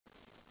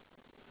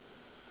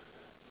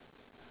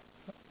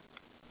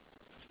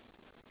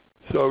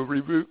So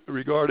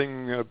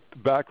regarding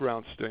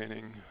background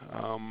staining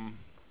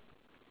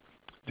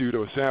due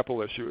to a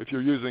sample issue, if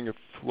you're using a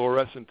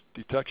fluorescent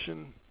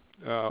detection,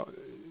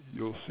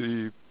 you'll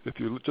see, if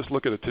you just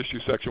look at a tissue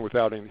section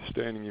without any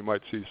staining, you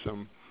might see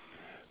some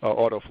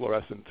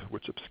autofluorescent,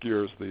 which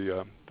obscures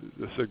the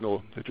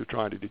signal that you're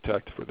trying to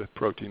detect for the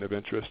protein of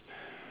interest.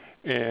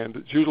 And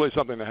it's usually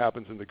something that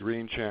happens in the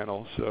green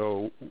channel,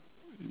 so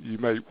you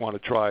may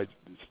want to try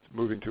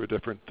moving to a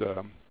different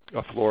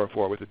a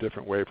fluorophore with a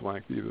different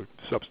wavelength, either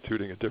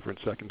substituting a different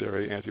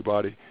secondary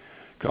antibody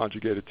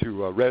conjugated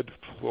to red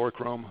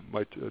fluorochrome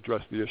might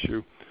address the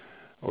issue.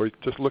 Or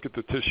just look at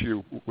the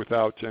tissue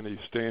without any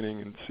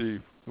staining and see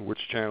which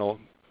channel,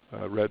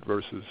 red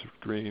versus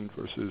green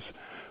versus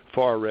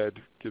far red,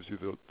 gives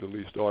you the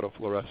least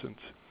autofluorescence.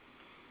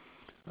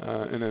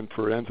 And then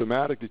for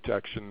enzymatic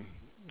detection,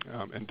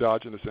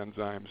 endogenous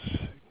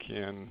enzymes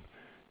can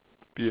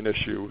be an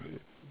issue.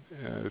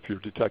 If you're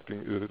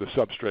detecting, the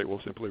substrate will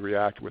simply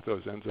react with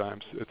those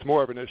enzymes. It's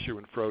more of an issue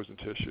in frozen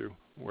tissue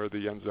where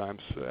the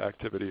enzyme's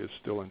activity is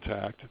still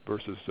intact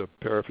versus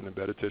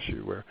paraffin-embedded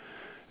tissue where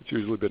it's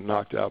usually been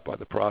knocked out by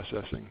the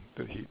processing,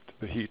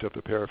 the heat of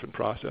the paraffin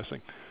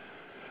processing.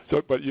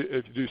 So, but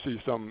if you do see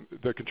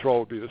the control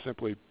would be to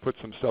simply put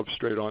some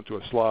substrate onto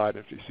a slide.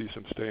 If you see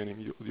some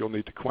staining, you'll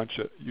need to quench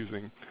it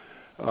using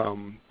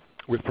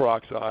with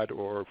peroxide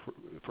or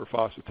for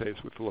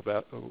phosphatase with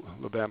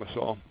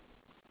levamisol.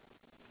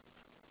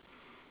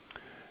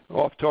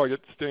 Off-target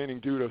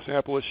staining due to a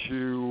sample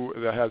issue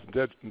that has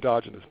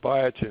endogenous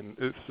biotin.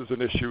 This is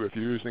an issue if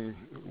you're using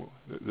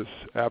this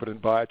avidin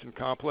biotin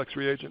complex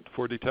reagent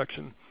for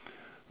detection.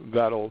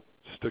 That'll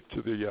stick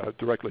to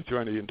directly to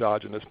any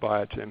endogenous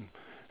biotin.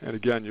 And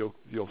again,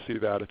 you'll see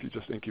that if you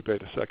just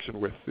incubate a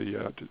section with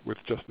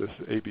just this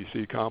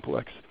ABC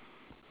complex.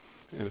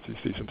 And if you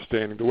see some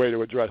staining, the way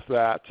to address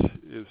that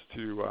is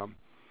to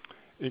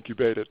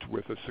incubate it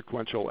with a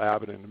sequential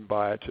avidin and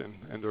biotin,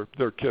 and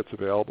there are kits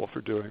available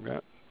for doing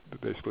that.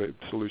 Basically,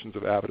 solutions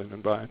of avidin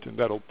and biotin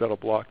that'll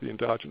block the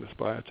endogenous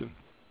biotin.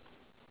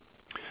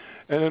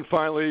 And then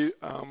finally,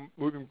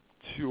 moving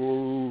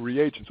to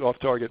reagents,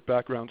 off-target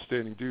background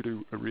staining due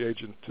to a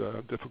reagent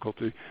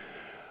difficulty.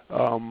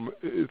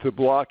 If the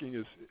blocking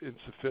is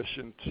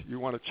insufficient, you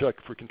want to check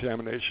for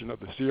contamination of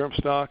the serum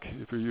stock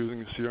if you're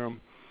using a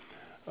serum,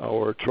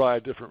 or try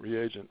a different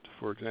reagent.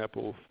 For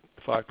example,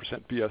 5%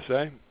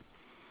 BSA.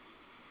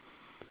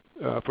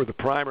 For the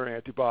primary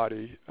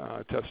antibody,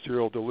 test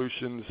serial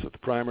dilutions of the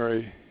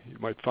primary. You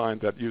might find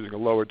that using a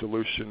lower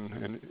dilution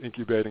and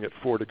incubating at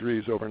 4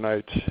 degrees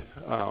overnight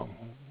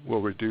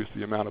will reduce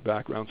the amount of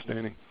background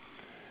staining.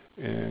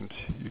 And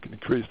you can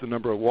increase the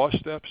number of wash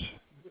steps.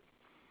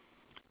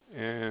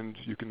 And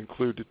you can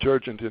include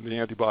detergent in the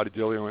antibody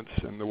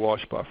diluents and the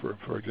wash buffer.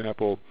 For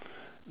example,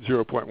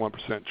 0.1%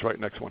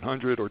 Tritenex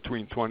 100 or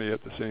tween 20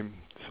 at the same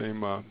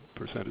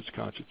percentage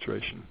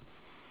concentration.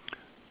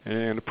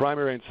 And the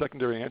primary and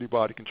secondary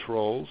antibody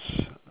controls,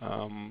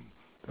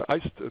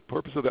 the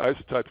purpose of the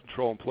isotype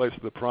control in place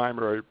of the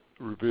primary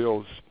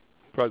reveals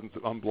presence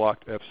of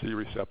unblocked FC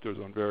receptors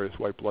on various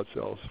white blood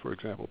cells, for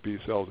example, B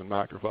cells and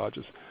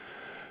macrophages.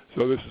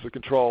 So this is a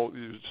control,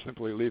 you're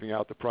simply leaving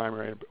out the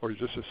primary, or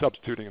you're just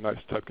substituting an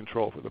isotype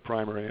control for the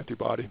primary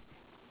antibody.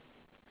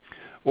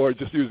 Or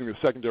just using the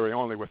secondary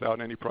only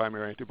without any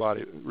primary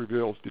antibody. It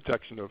reveals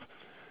detection of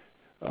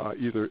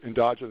either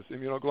endogenous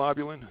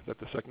immunoglobulin that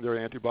the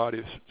secondary antibody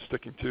is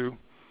sticking to,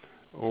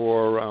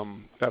 or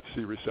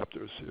FC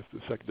receptors if the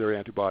secondary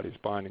antibody is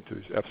binding to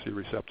these FC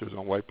receptors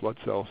on white blood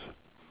cells.